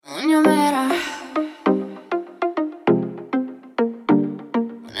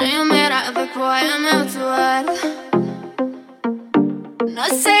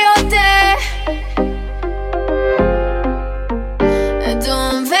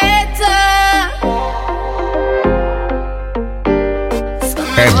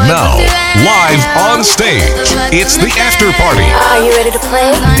Now, live on stage, it's the after party. Are you ready to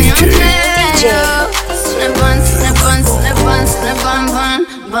play? DJ. Snap on, snap on, snap on, snap on, bun,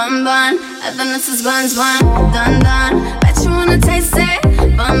 bun, bun. I think this is buns, bun, done, done. Bet you wanna taste it,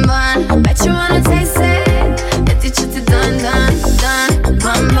 bun, bun. Bet you wanna taste it. Bet you chitty done, done, done,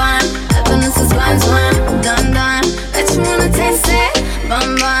 bun, bun. I think this is buns, bun, done, done. Bet you wanna taste it,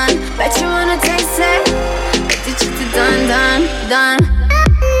 bun, bun. Bet you wanna taste it. Bet you chitty done, done, done.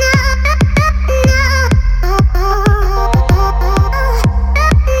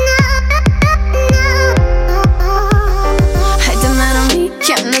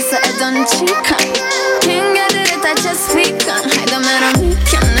 Can't get it, I just speak on. Haide meron mi,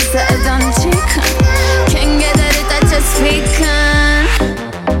 can't miss it, I don't cheek on. Can't get it, I just speak on.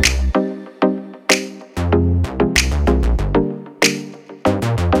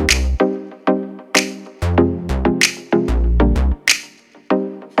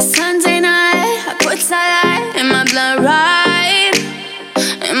 Sunday night, I put salad in my blood right,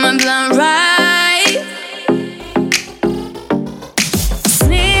 in my blood right.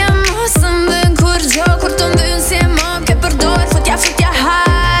 Kur të mbyn si e më ke përdor Futja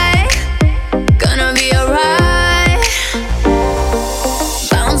high Gonna be alright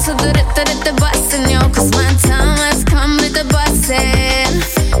Bounce të rritë basin Jo, cause my time has come with the bussin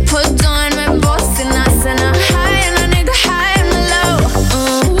Put on me bossin Nasin a high and a nigga high and a low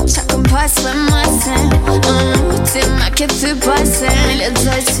Qa këm pas për masin Ti ma ke ty pasin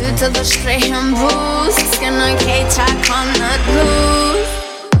Ledzoj sytë dhe shprejhën bus S'kena kej qa kom në blues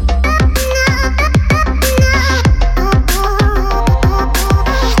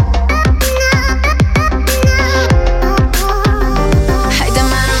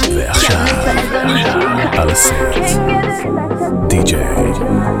DJ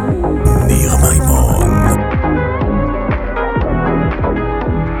NiR Maimon.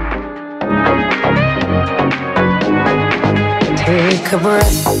 Take a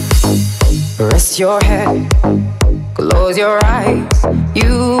breath, rest your head, close your eyes,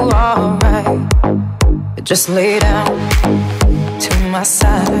 you are right. Just lay down to my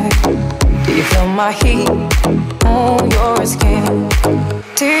side. Do you feel my heat on your skin?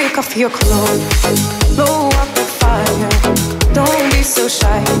 Take off your clothes, blow up the fire. Don't be so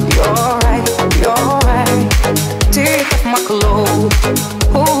shy, you're right, you're right. Take off my clothes,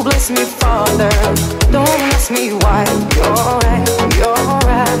 oh bless me Father. Don't ask me why, you're right, you're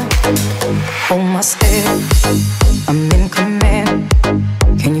right. Hold my step, I'm in command.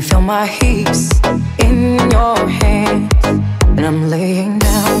 Can you feel my heaps in your hands? And I'm laying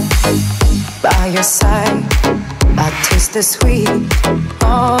down by your side. I taste the sweet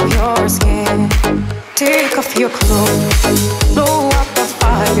of your skin. Take off your clothes, blow up the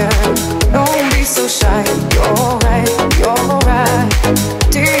fire. Don't be so shy, you're right, you're right.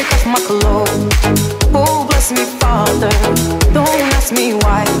 Take off my clothes, oh bless me Father. Don't ask me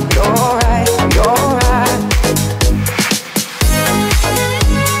why, you're right, you're right.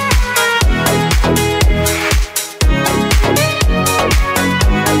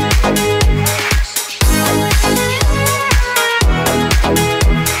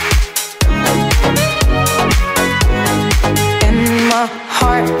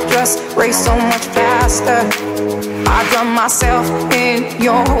 Race so much faster. I drown myself in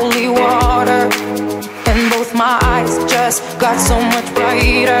your holy water, and both my eyes just got so much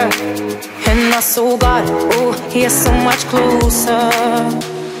brighter. And I saw God, oh, He is so much closer.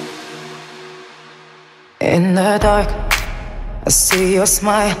 In the dark, I see your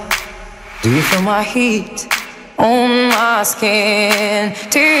smile. Do you feel my heat on my skin?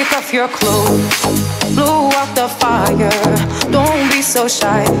 Take off your clothes, blow out the fire. Don't be so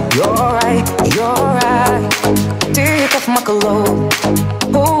shy, you're right, you're right. Take off my clothes,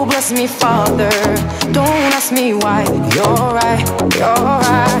 oh bless me Father. Don't ask me why, you're right, you're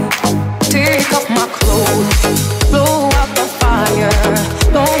right. Take off my clothes, blow out the fire.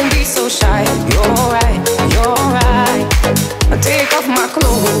 Don't be so shy, you're right, you're right. Take off my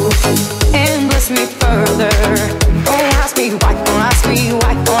clothes and bless me further. Don't ask me why, don't ask me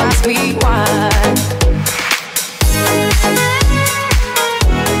why, don't ask me why.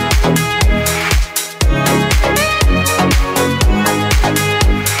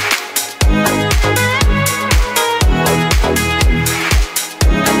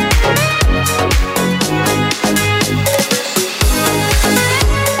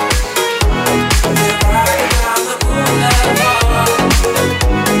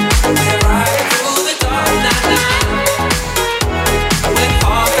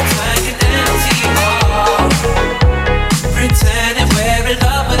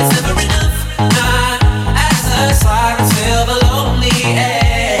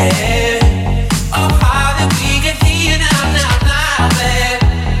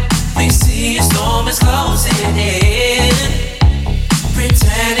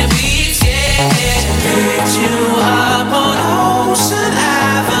 you up on Ocean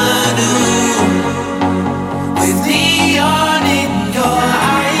Avenue with neon in your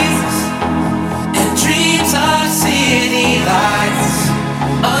eyes and dreams of city lights.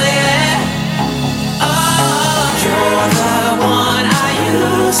 Oh yeah, oh, you're the one I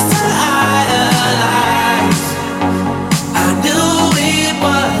used to idolize. I knew it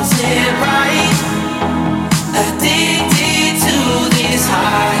wasn't right, addicted to this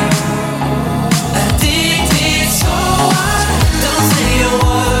high, addicted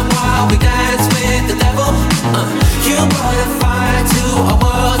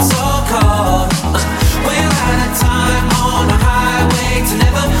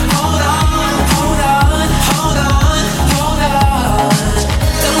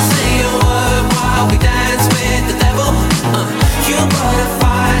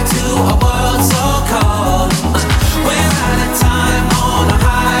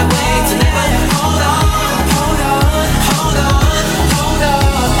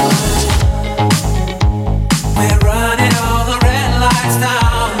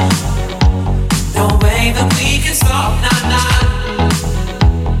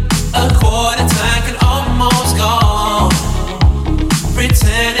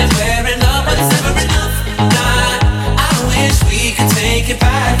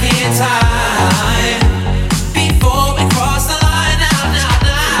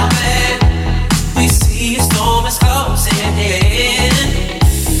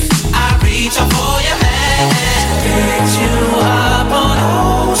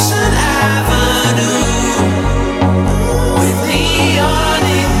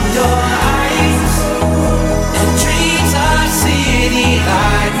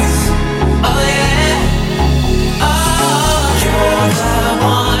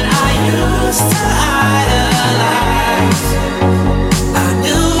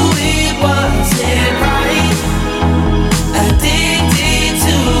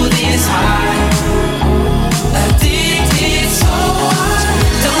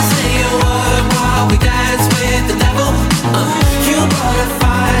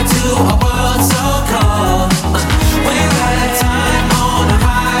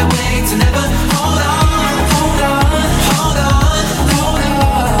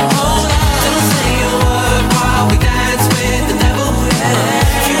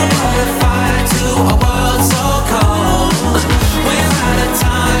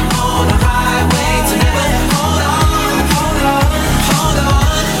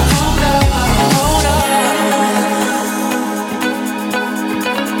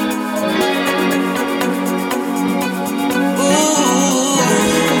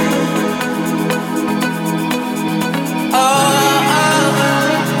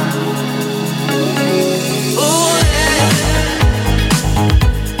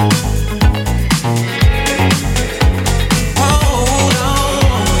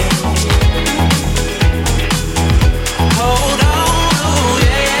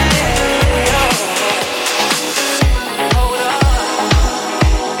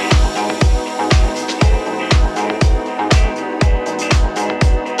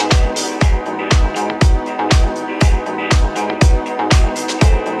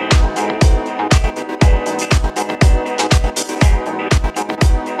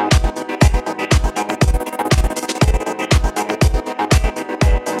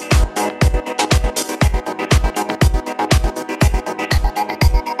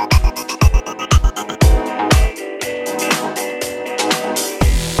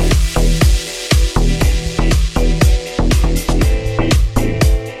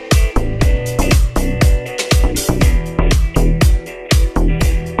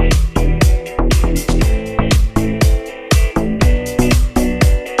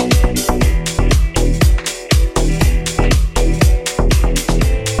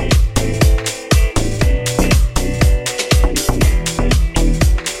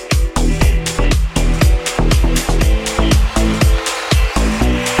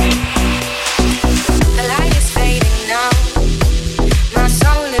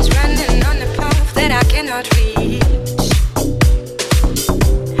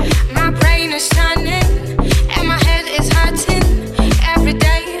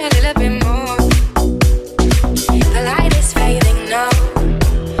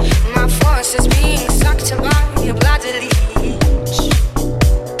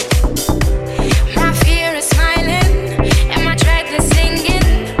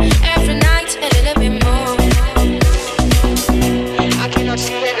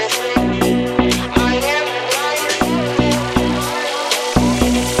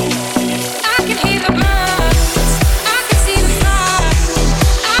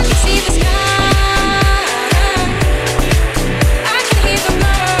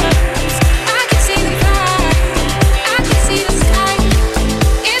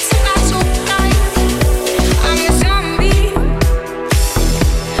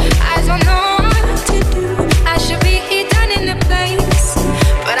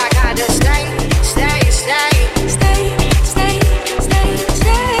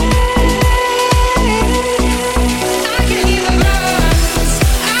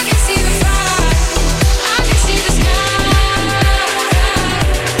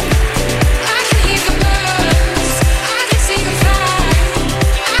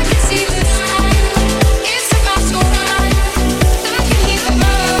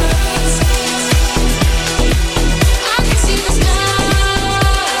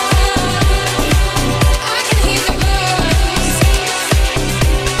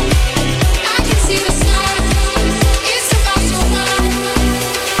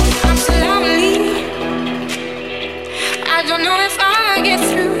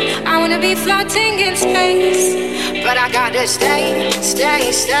be floating in space, but I gotta stay,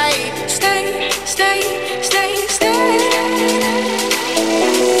 stay, stay, stay, stay, stay, stay.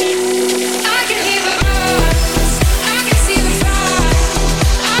 I can hear the birds, I can see the fire,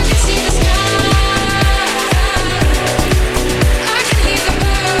 I can see the sky. I can hear the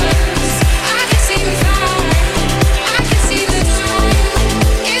birds, I can see the fire, I can see the time.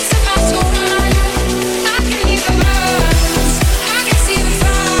 It's about to run. I can hear the birds, I can see the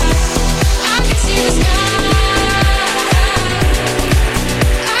fire, I can see the sky.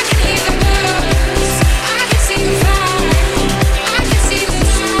 I can hear the birds, I can see the fire, I can see the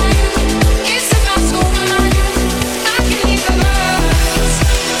time. It's about to run. I can hear the birds.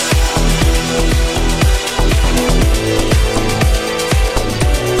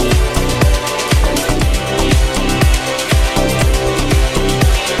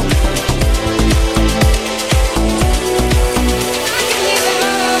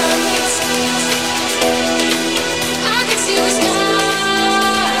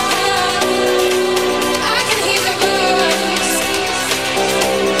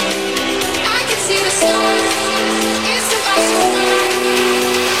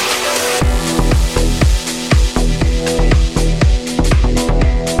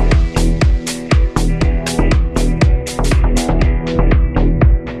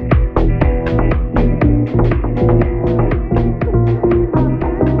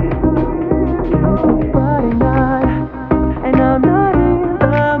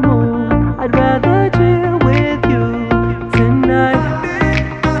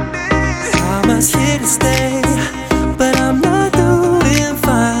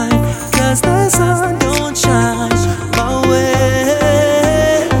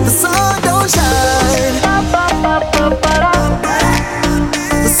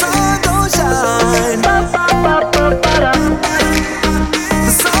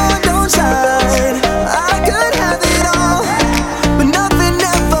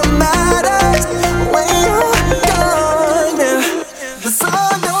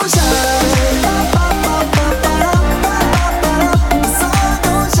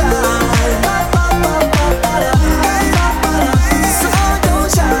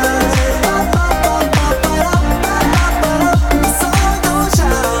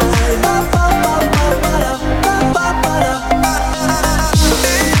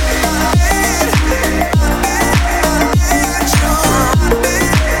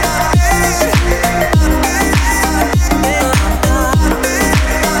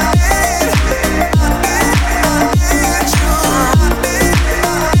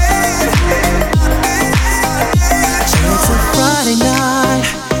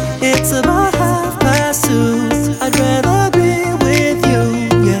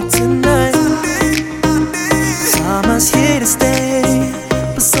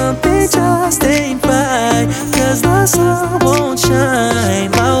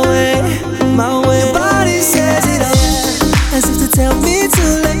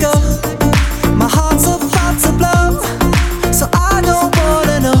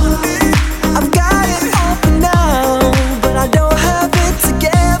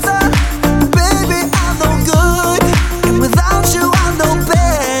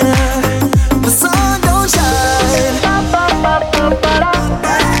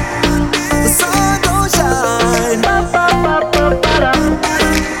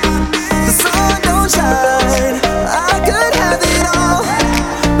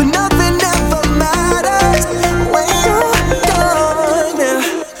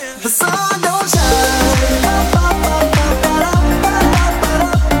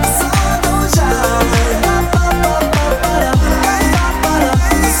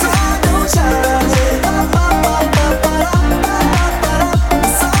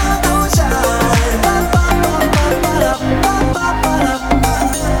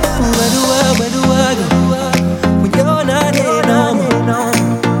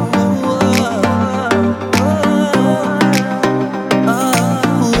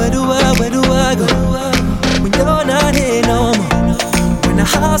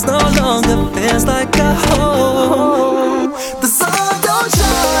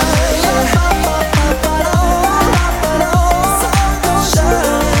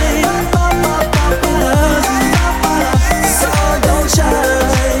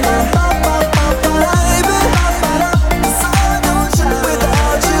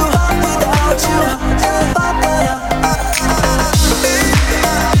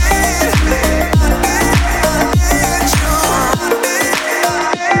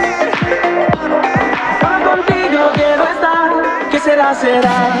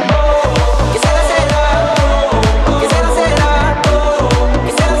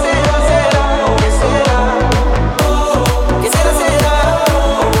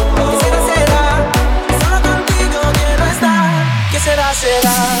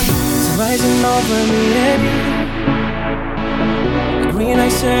 It's rising over me and you. The green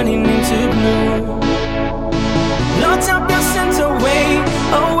eyes turning into blue. Locked up your scent away,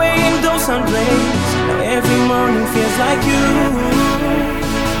 away in those sun rays. Now every morning feels like you.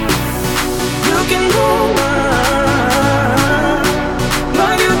 You can go on,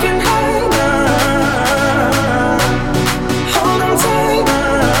 but you can hide on. Hold on tight,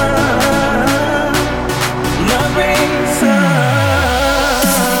 love rains on.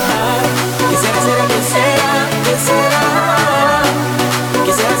 Quisiera, será, que será, que será.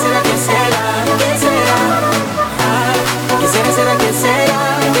 Quisiera, será, que será, que será. Quisiera, será, que será,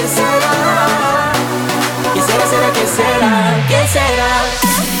 que será. Quisiera, será, que será, que será.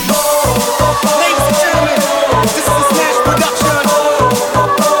 Ladies and gentlemen, this is a Smash production.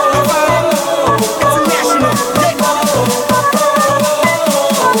 International.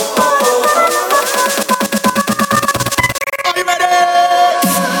 Are you ready?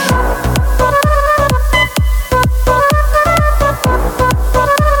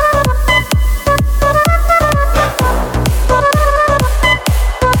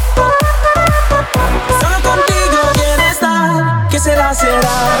 Solo contigo quiero estar. ¿Qué será,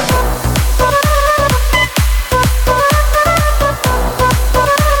 será?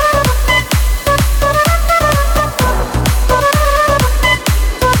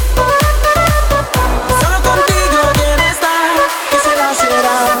 Solo contigo quiero estar. ¿Qué será,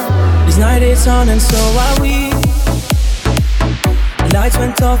 será? This night is on and so are we. Lights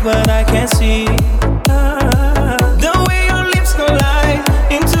went off but I can't see. The way your lips collide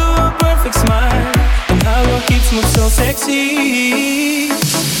into a perfect smile, and how your hips move so sexy.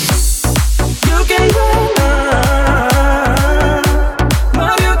 You can run on,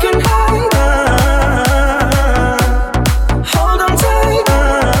 but you can hide on. Hold on tight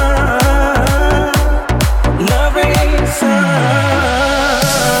on, love rains on.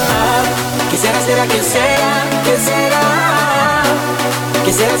 Quisiera, será, que será, que será.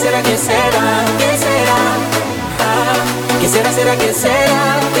 Quisiera, será, que será, que será. Quisiera, será, que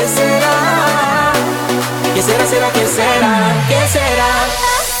será, que será. Quisiera, será, que será, que será.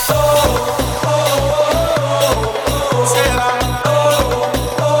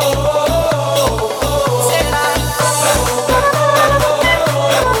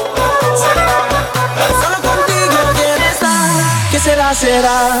 Solo contigo quiero estar. ¿Qué será,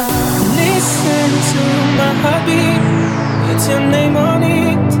 será? Listen to my heartbeat. It's your name on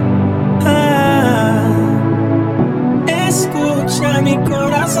it. Escucha mi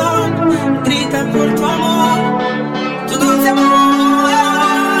corazón, grita por tu amor, tu dulce amor.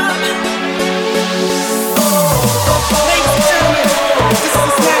 Ladies and gentlemen, this is a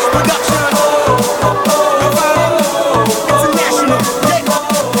Smash production. International.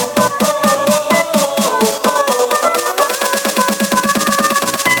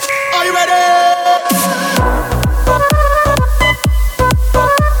 Are you ready?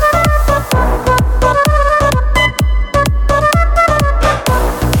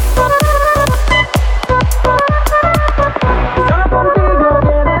 Solo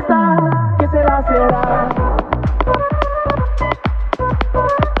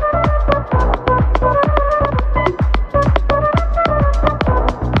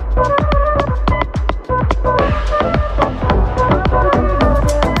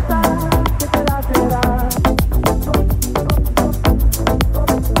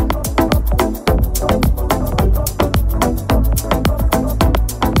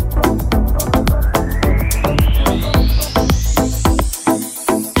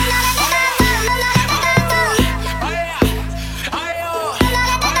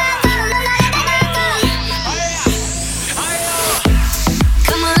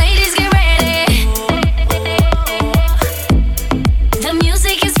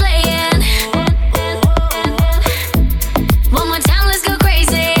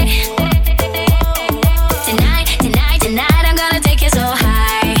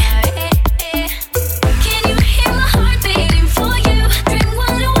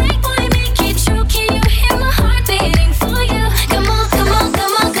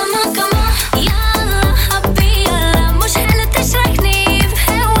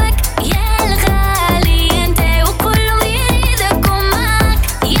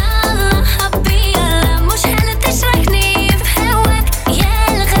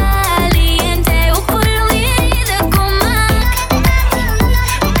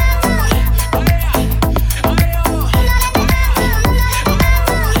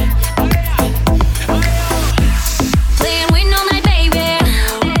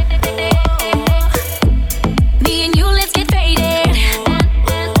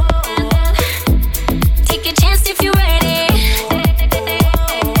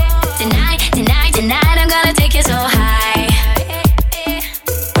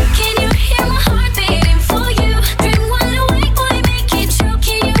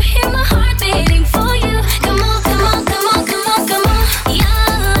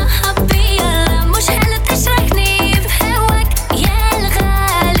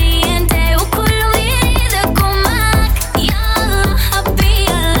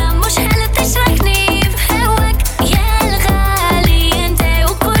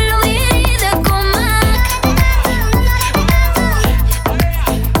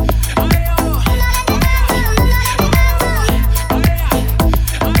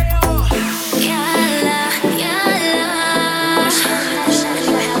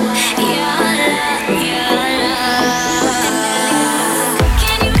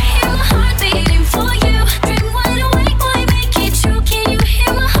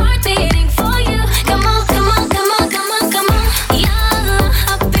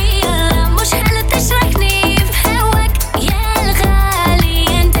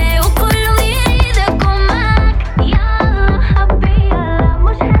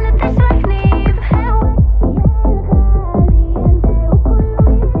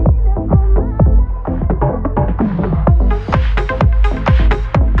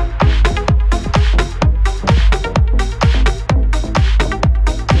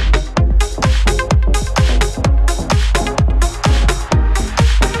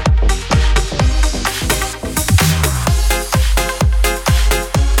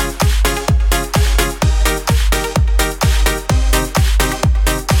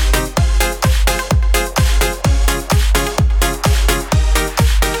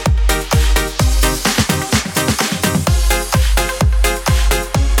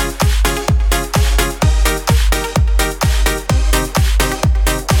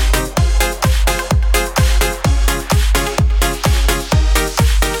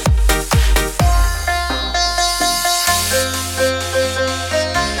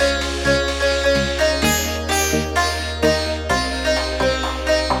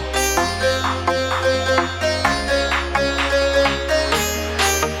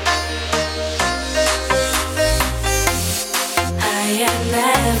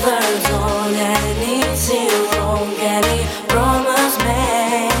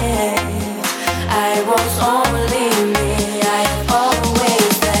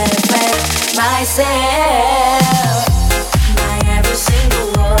yourself. My every single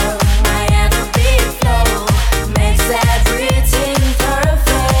word, my every beat flow makes everything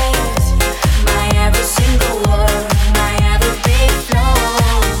perfect. My every single word, my every beat flow.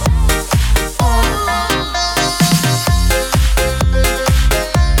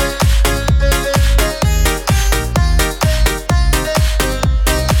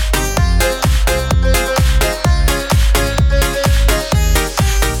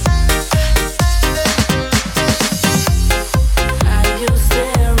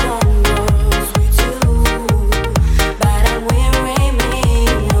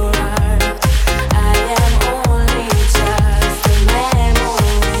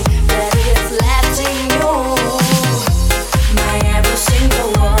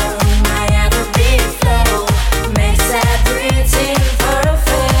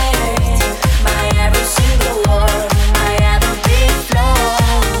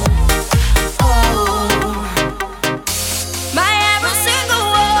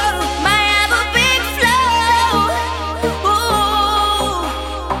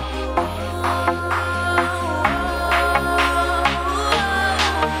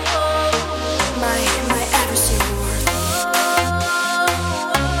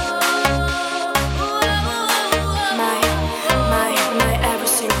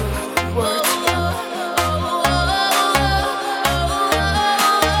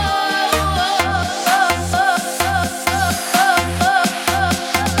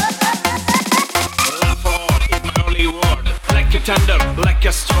 Thunder, like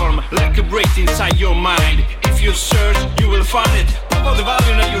a storm, like a breath inside your mind. If you search, you will find it. Pop out the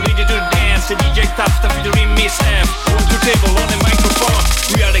volume, now you're ready to dance. The DJ Tafta featuring Miss F. One to table on the microphone.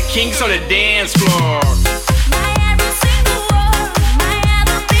 We are the kings on the dance floor. My every single word, my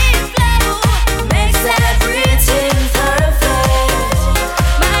every beat flow makes everything perfect.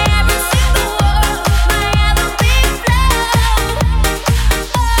 My every single word, my every beat flow.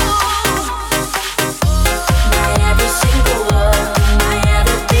 My every single word, my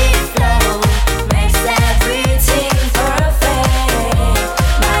every beat flow makes everything perfect.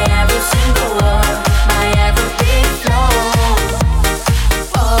 My every single word, my every beat flow.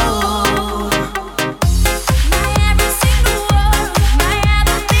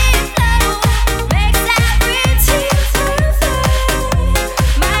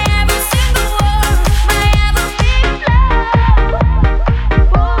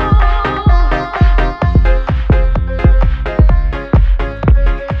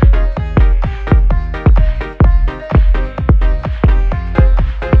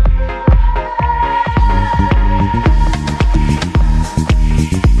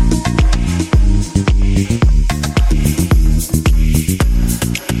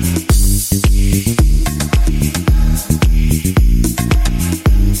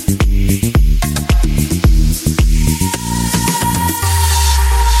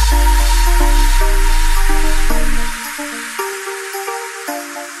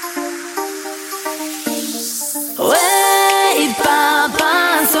 Wait,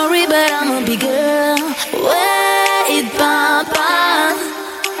 Papa, sorry, but I'm a big girl. Wait, Papa.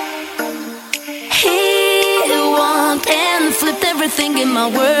 He walked and flipped everything in my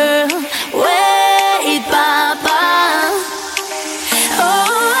world. Wait, Papa. Oh,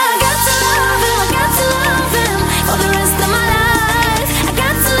 I got to love him, I got to love him for the rest of my life. I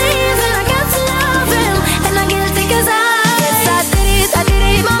got to leave him, I got to love him, and I'm guilty 'cause yes, I did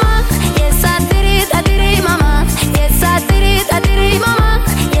it, mama. Yes, I did it, mama. Yes, I did it, mama.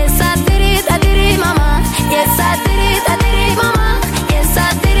 Yes, I did it, mama. Yes, I did it, mama. Yes, I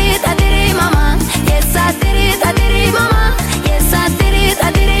did it, mama. Yes, I did it, mama. Yes, I did it,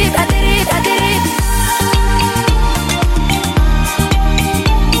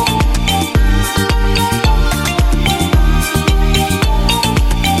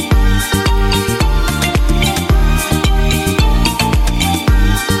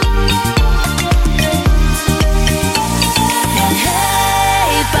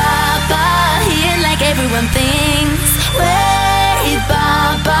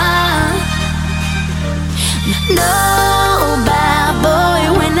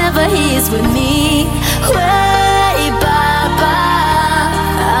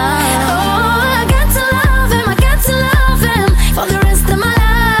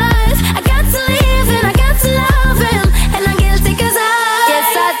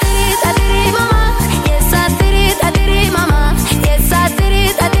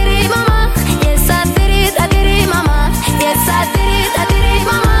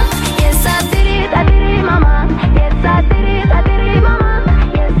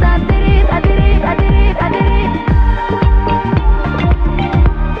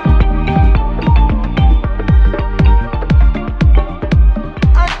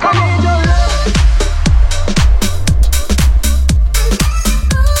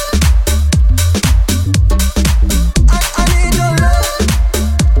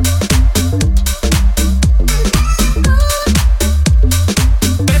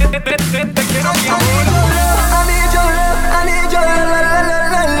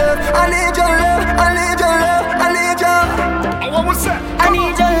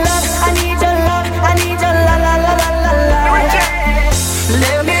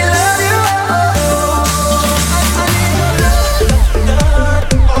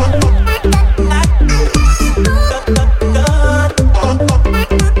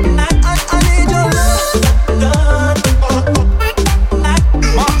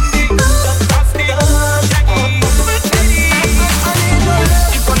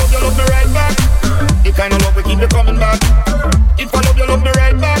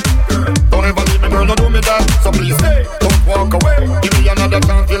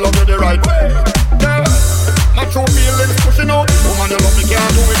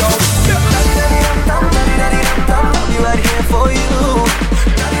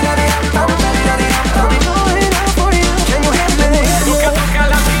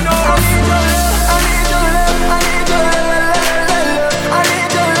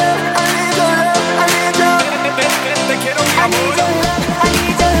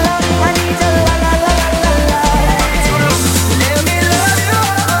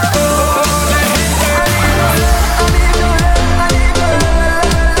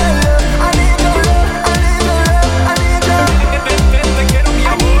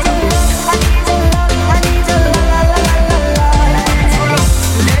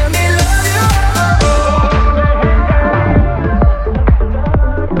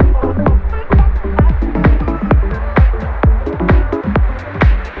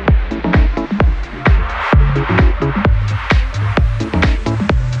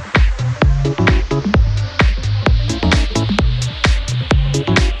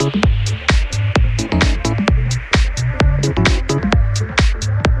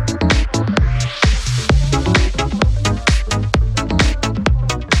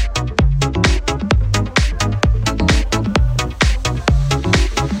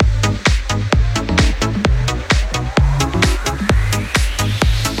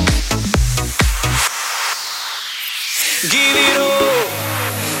 Give it all,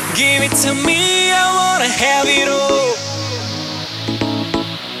 give it to me, I wanna have it all.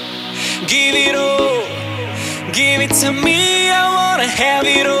 Give it all, give it to me, I wanna have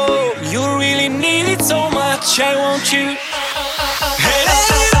it all. You really need it so much, I want you. Hey,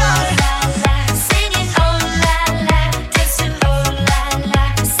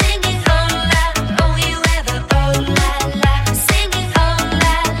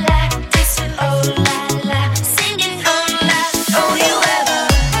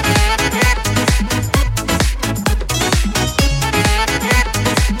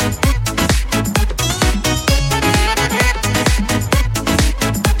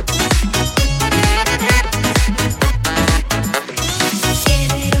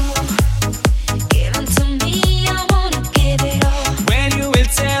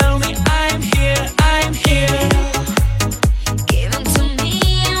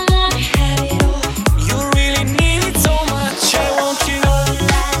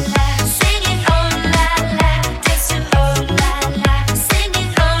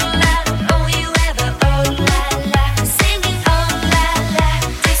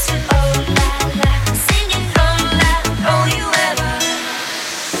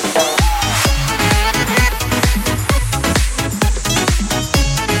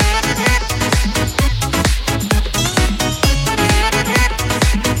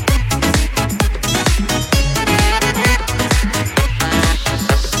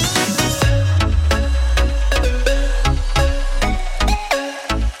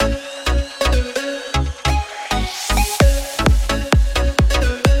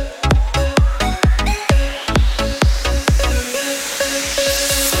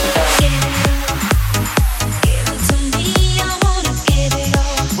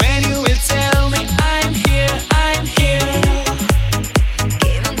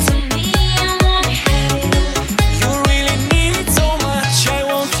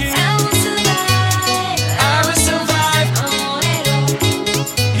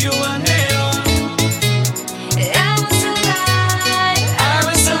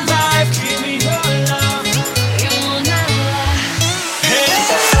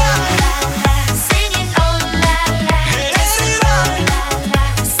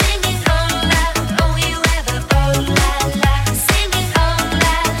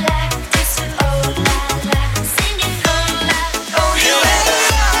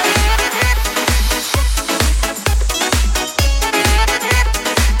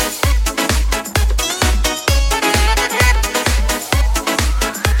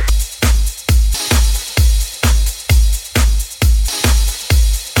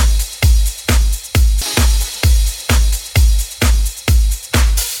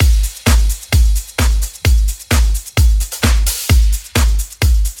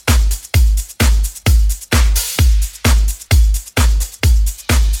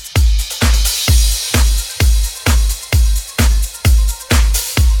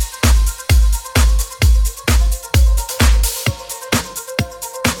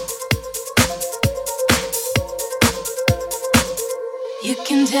 You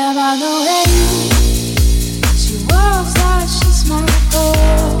can tell by the way she walks like she's my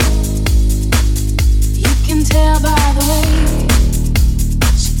girl. You can tell by the way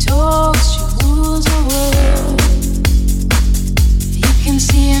she talks, she rules the world. You can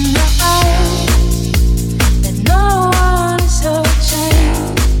see in her eyes that no one is searching.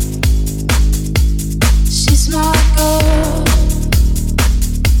 She's my girl,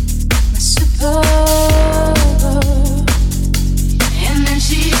 my super.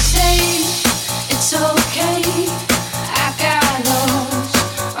 It's okay, I got lost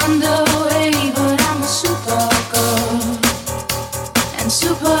on the way, but I'm a super girl, and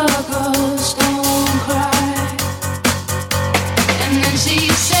super girls don't cry. And then she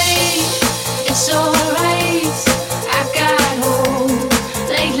say, it's alright, I got home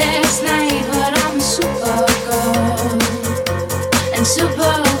late last night, but I'm a super girl, and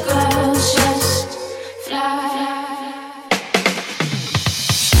super girls just fly.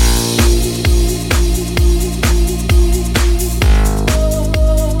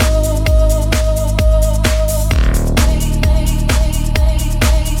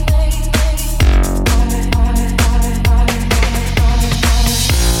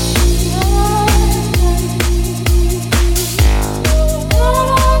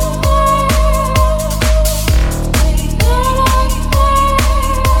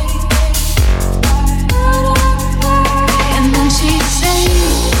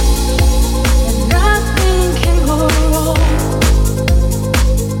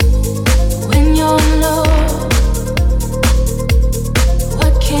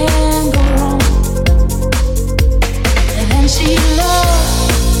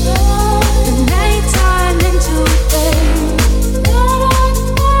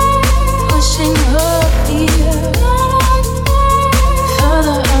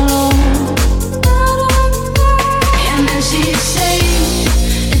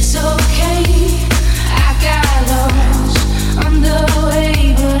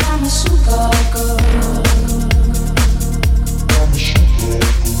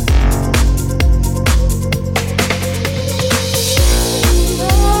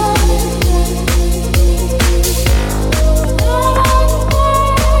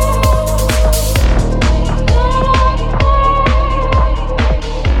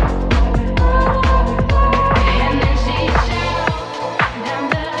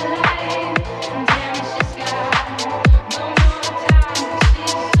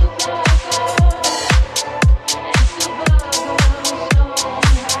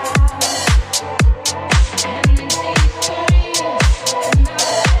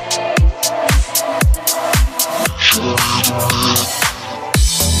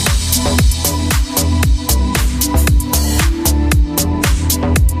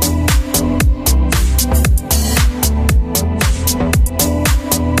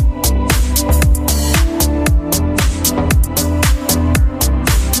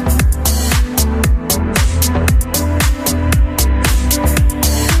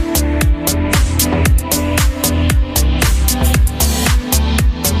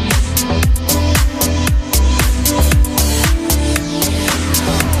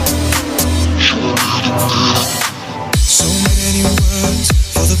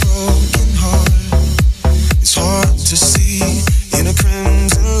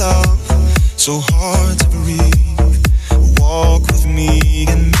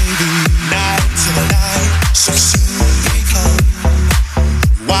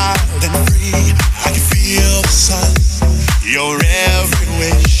 sun. Your every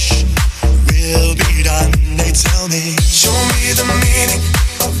wish will be done. They tell me, show me the meaning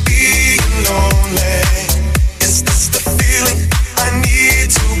of being lonely. Is this the feeling I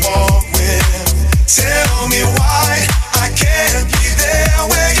need to walk with? Tell me why I can't be there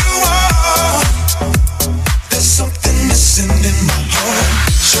where you are. There's something missing in my heart.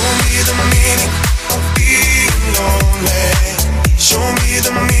 Show me the meaning of being lonely. Show me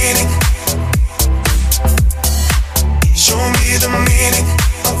the meaning. Show me the meaning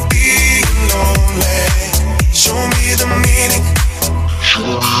of being lonely. Show me the meaning.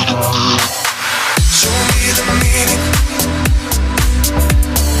 Show me the meaning.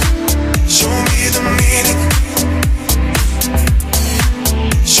 Show me the meaning.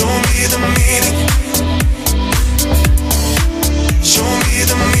 Show me the meaning. Show me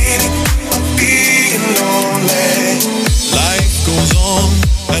the meaning of being lonely. Life goes on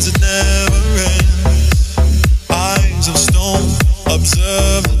as it never ends. Eyes of stone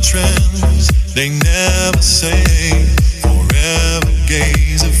observe the trends. They never say forever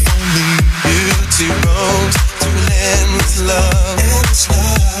gaze. If only beauty rose to endless love.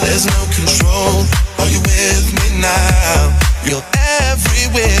 There's no control. Are you with me now? Your every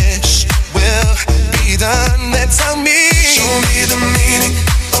wish will be done. Then tell me, show me the meaning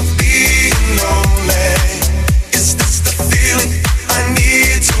of being lonely. Is this the feeling I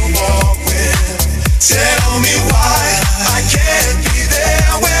need to walk with? Tell me why I can't be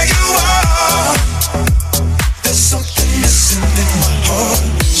there where you are. There's something missing in my heart.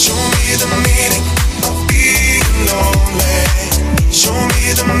 Show me the meaning of being lonely. Show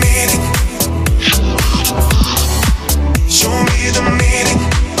me the meaning. Show me the meaning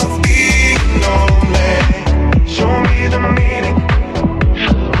of being lonely. Show me the meaning.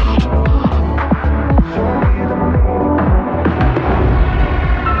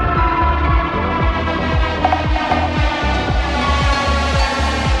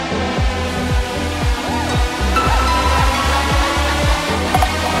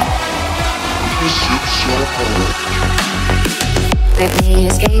 Let me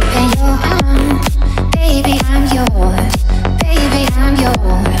escape in your arms. Baby, I'm yours. Baby, I'm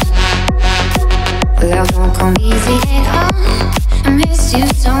yours. Love won't come easy at all. I miss you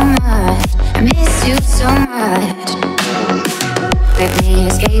so much. I miss you so much. Let me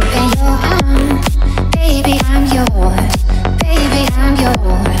escape in your arms. Baby, I'm yours. Baby, I'm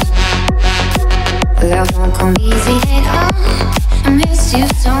yours. Love won't come easy at all. I miss you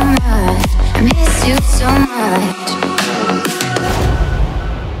so much. I miss you so much.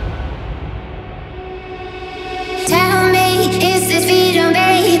 Tell me, is this freedom,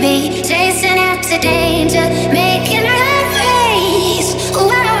 baby? Chasing after danger, making a race.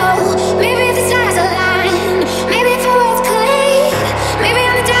 Whoa, maybe the stars align. Maybe the world's clean. Maybe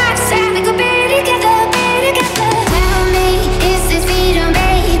on the dark side we could be together, be together. Tell me, is this freedom,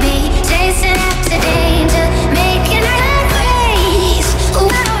 baby? Chasing after danger, making a race. Whoa,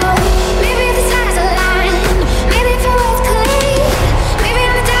 maybe the stars align. Maybe the world's clean. Maybe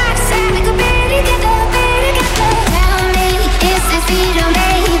on the dark side we could be together, be together. Tell me, is this freedom,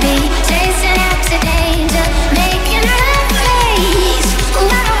 baby? Chasing after danger, making a race. Whoa,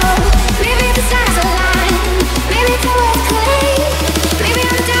 maybe the stars align. Maybe the world's clean. Maybe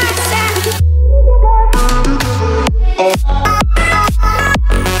on the dark side we could maybe the stars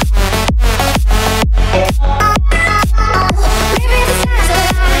align. Maybe the stars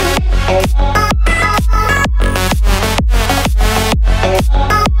align.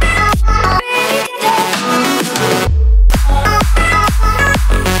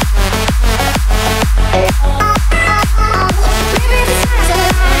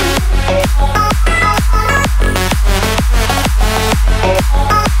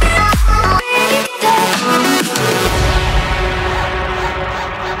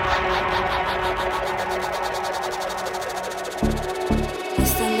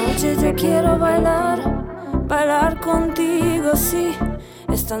 Esta noche yo quiero bailar, bailar contigo, sí.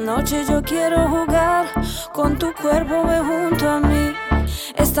 Esta noche yo quiero jugar con tu cuerpo, ve junto a mí.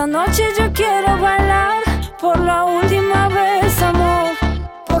 Esta noche yo quiero bailar por la última vez, amor.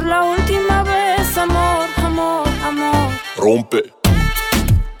 Por la última vez, amor, amor, amor. Rompe.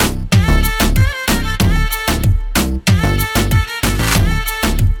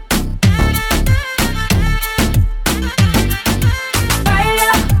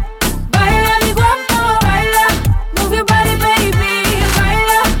 Baila, baila mi guapo, baila. Move your body, baby.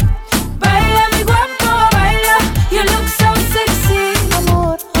 Baila, baila mi guapo, baila. You look so sexy.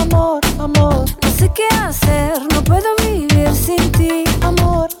 Amor, amor, amor. No sé qué hacer, no puedo vivir sin ti.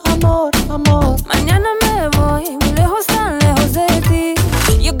 Amor, amor, amor. Mañana me voy muy lejos, tan lejos de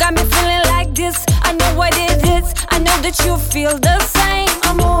that you feel the same.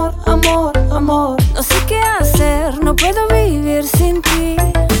 Amor, amor, amor. No sé qué hacer, no puedo vivir sin ti.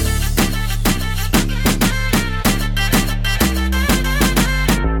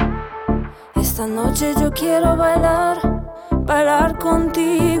 Esta noche yo quiero bailar, bailar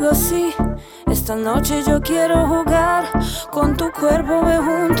contigo, sí. Esta noche yo quiero jugar con tu cuerpo, ve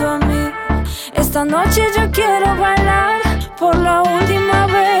junto a mí. Esta noche yo quiero bailar por la última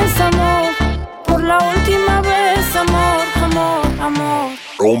vez, amor. Por la última vez, amor, amor, amor.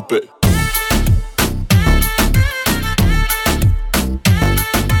 Rompe.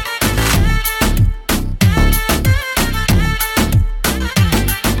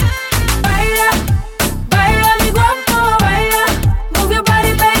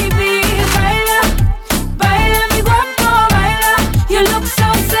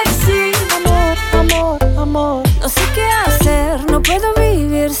 No sé qué hacer, no puedo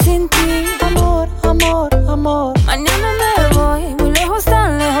vivir sin ti. Amor, amor, amor. Mañana me voy muy lejos,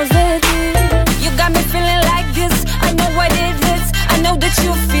 tan lejos de ti. You got me feeling like this, I know what it is. I know that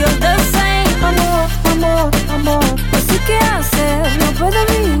you feel the same. Amor, amor, amor. No sé qué hacer, no puedo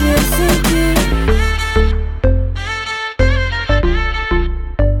vivir sin ti.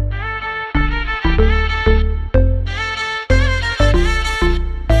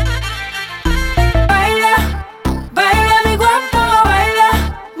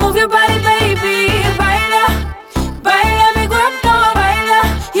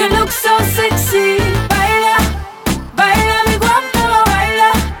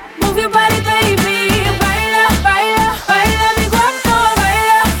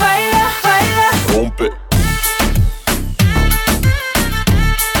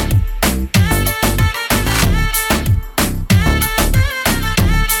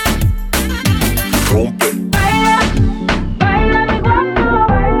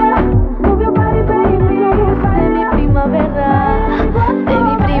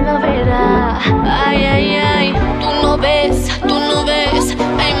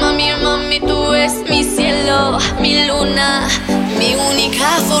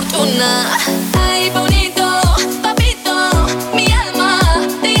 Ay, bonito, papito, mi alma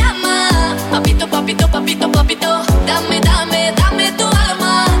te llama. Papito, papito, papito, papito, dame, dame, dame tu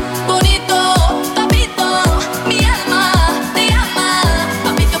alma. Bonito, papito, mi alma te llama.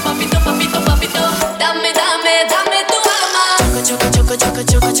 Papito, papito, papito, papito, dame, dame, dame tu alma. Choco, choco, choco,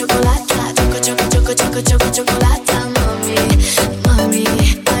 choco, chocolata. Choco, choco, choco, choco, choco, chocolata. Mami, mami,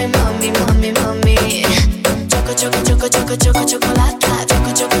 ay, mami, mami, mami. Choco, choco, choco, choco, choco, chocolata.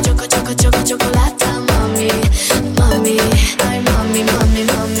 Chocolate, mami, mami, ay mami, mami,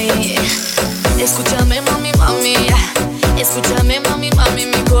 mami. Escúchame, mami, mami. Escúchame, mami, mami,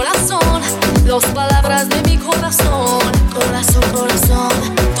 mi corazón. Dos palabras de mi corazón. Corazón, corazón.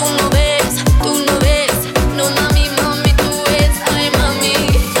 Tú no ves, no mami, mami, tú eres, ay mami,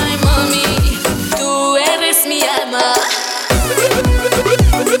 tú eres mi alma.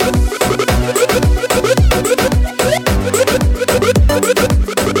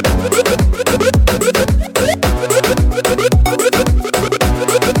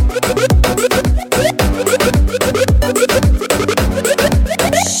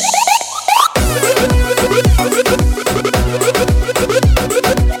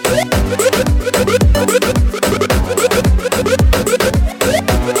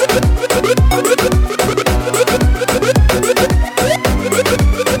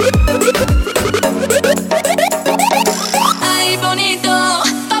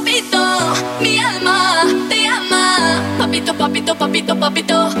 Papito,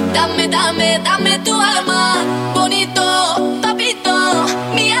 papito, dame, dame, dame tu alma. Bonito, papito,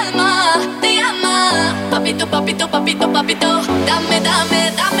 mi alma te llama. Papito, papito, papito, papito, dame,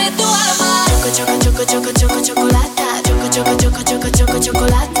 dame, dame tu alma. Choco, choco, choco, choco, choco, chocolata. Choco, choco, choco, choco, choco,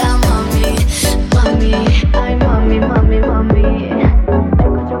 chocolata. Mami, mami, ay mami, mami, mami.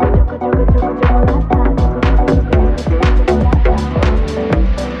 Choco, choco, choco, choco, choco, chocolata.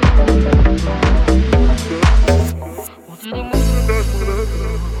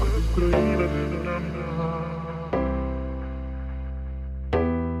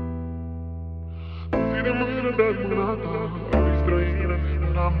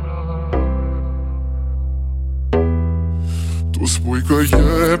 Tu spui că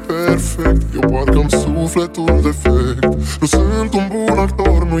e perfect, eu parcă-mi sufletul defect. Nu sunt un bun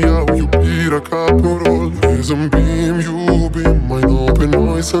actor, nu iau iubirea ca pe un rol. Ne zâmbim, iubim, mai nou pe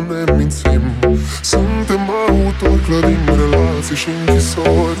noi să ne mințim. Suntem autori, clădim relații și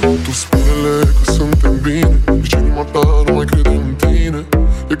închisori. Tu spune-le că suntem bine, nici inima ta nu mai crede în tine.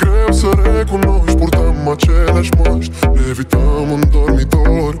 E greu să recunoști, purtăm aceleași măști, ne evităm în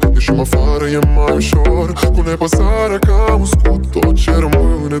dormitor. E Ieșim afară e mai ușor, cu nepăsarea ca un scut. Tot ce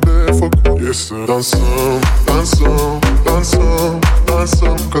rămâne de făcut e să dansăm, dansăm, dansăm,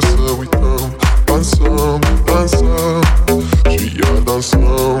 dansăm ca să uităm. Dansăm, dansăm și iar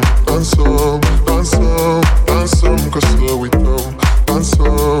dansăm, dansăm, dansăm, dansăm ca să uităm.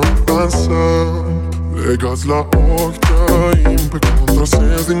 Dansăm, dansăm, legați la ochi trăim, pe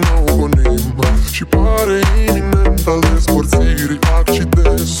contrasens din nou gonim. Și pare iminent al despărțirii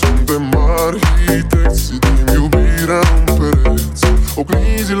accident. Suntem arhitecți, zidim iubirea în pereți.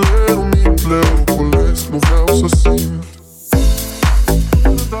 Oglinzile nu mint, le ocolesc, nu vreau să simt.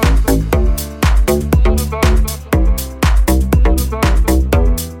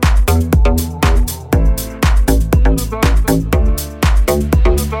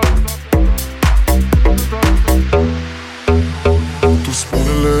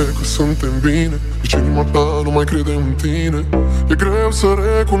 Suntem bine, nici inima ta nu mai crede în tine. E greu să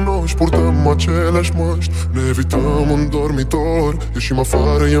recunoști, purtăm aceleași măști. Ne evităm în dormitor, ieșim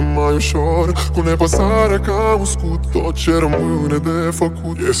afară e mai ușor. Cu nepăsarea ca un scut, tot ce rămâne de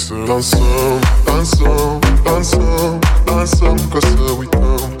făcut e să dansăm, dansăm, dansăm, dansăm ca să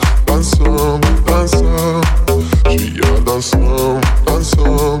uităm. Dansăm, dansăm și iar dansăm,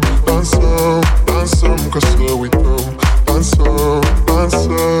 dansăm, dansăm, dansăm ca să uităm. Dansăm,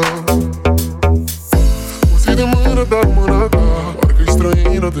 dansăm. O zi de mână, dar mâna ta parcă-i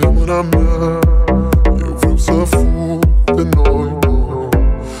străină de mâna mea. Eu vreau să fug de noi, noi.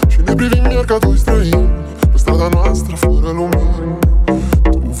 Și ne privim iar ca doi străini pe strada noastră fără lumini.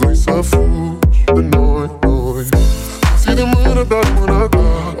 Tu vrei să fugi de noi, noi. O zi de mână, dar mâna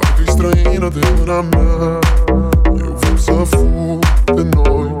ta parcă-i străină de mâna mea. Eu vreau să fug de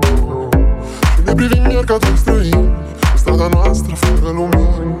noi, noi. Și ne privim iar ca doi străini strada noastră fără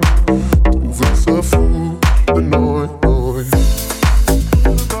lumini. Tu vrei să fugi de noi, noi.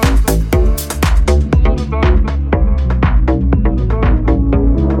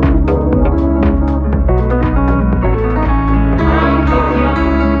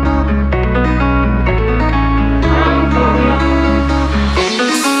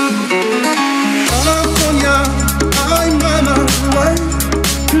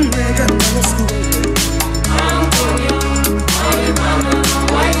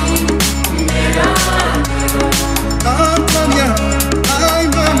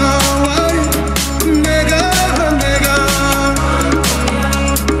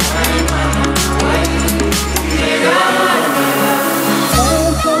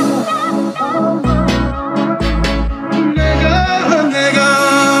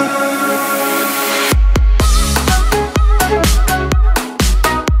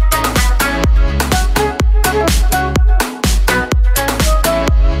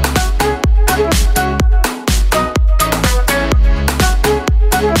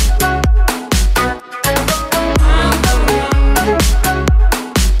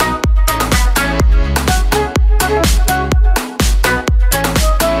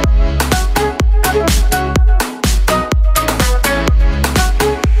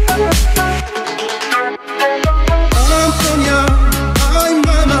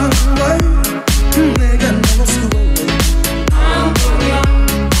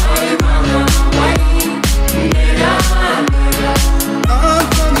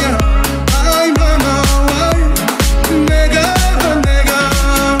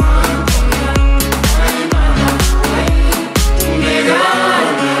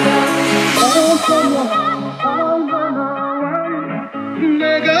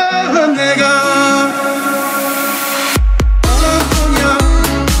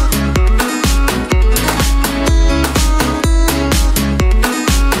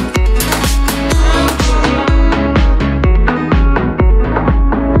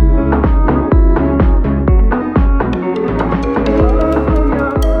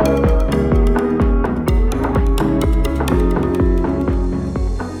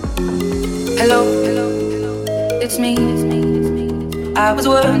 I was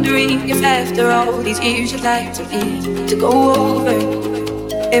wondering if after all these years you'd like to be to go over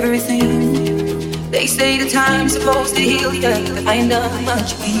everything. They say the time's supposed to heal you, but I know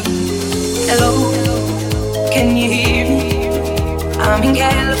much you. Hello, can you hear me? I'm in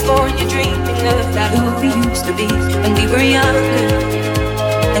California dreaming about who we used to be when we were younger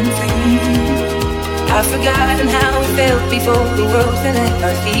and free. I've forgotten how it felt before the world fell at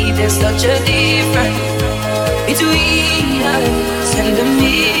our feet. There's such a difference between us and a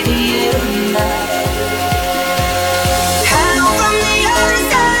million miles. Hello from the other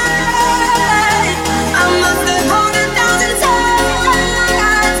side. I must have called 1,000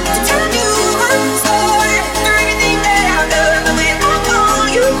 times to tell you I'm sorry for everything that I've done. When I call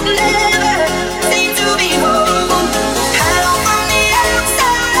you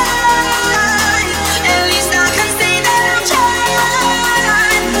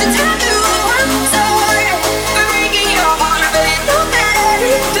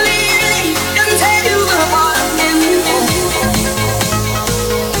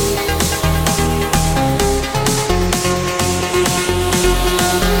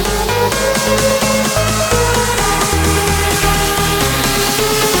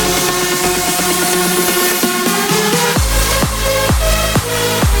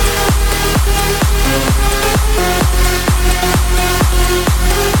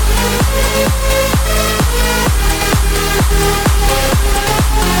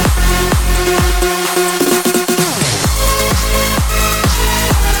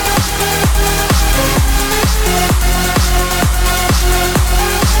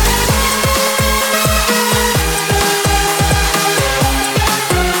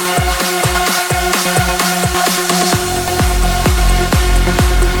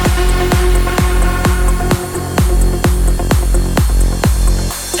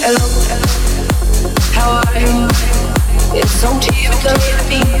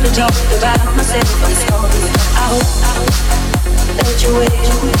talk about myself on the phone. I hope that you will.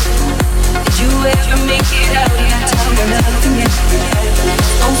 Did you ever make it out? You tell me nothing else.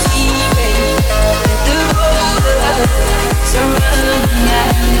 Don't see me. Let the road surround out of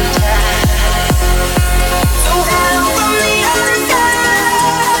time. So hello from the other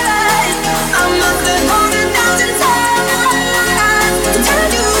side. I must have gone 1,000 times to tell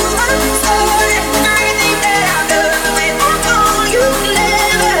you I'm sorry. Everything that I've done with all you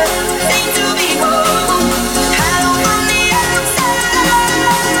never seem to be wrong. Hello from the other side.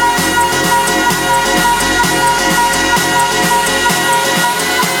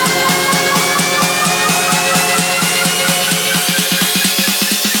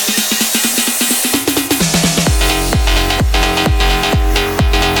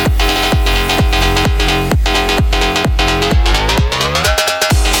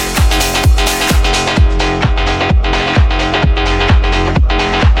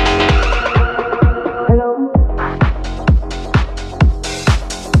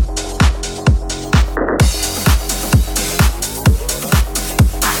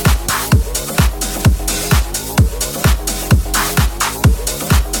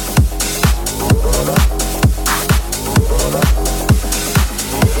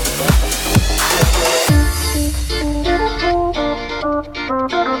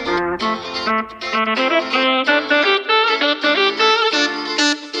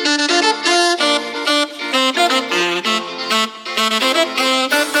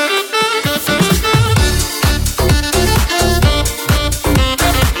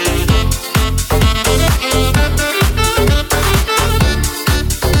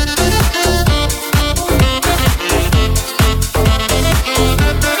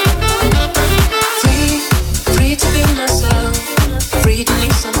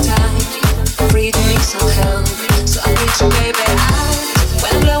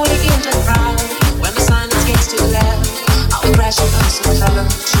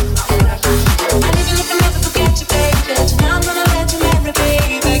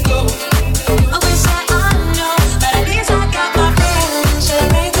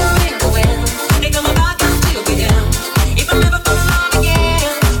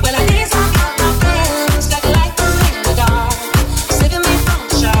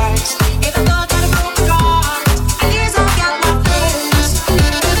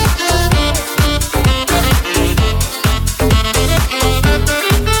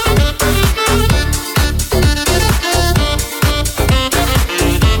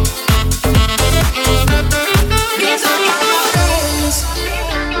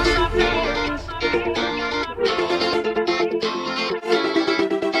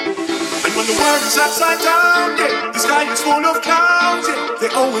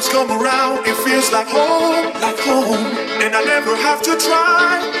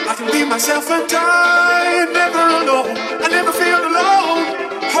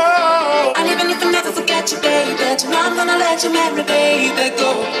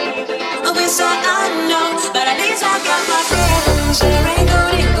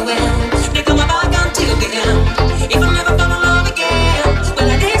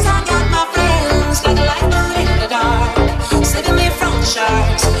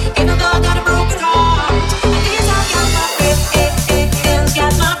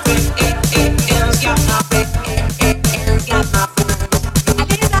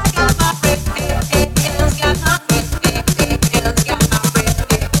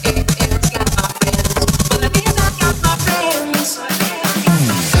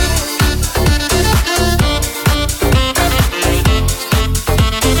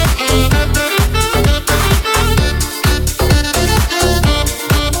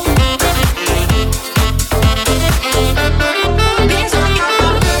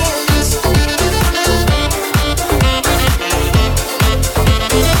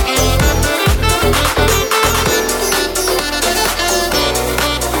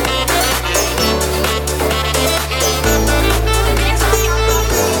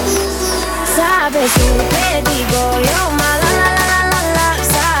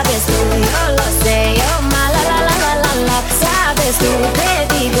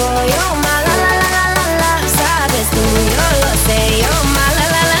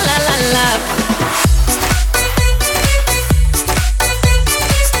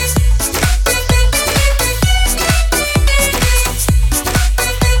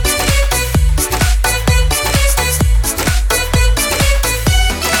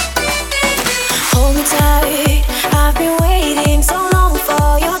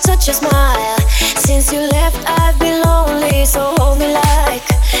 Since you left, I've been lonely, so hold me like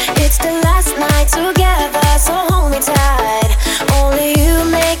it's the last night together.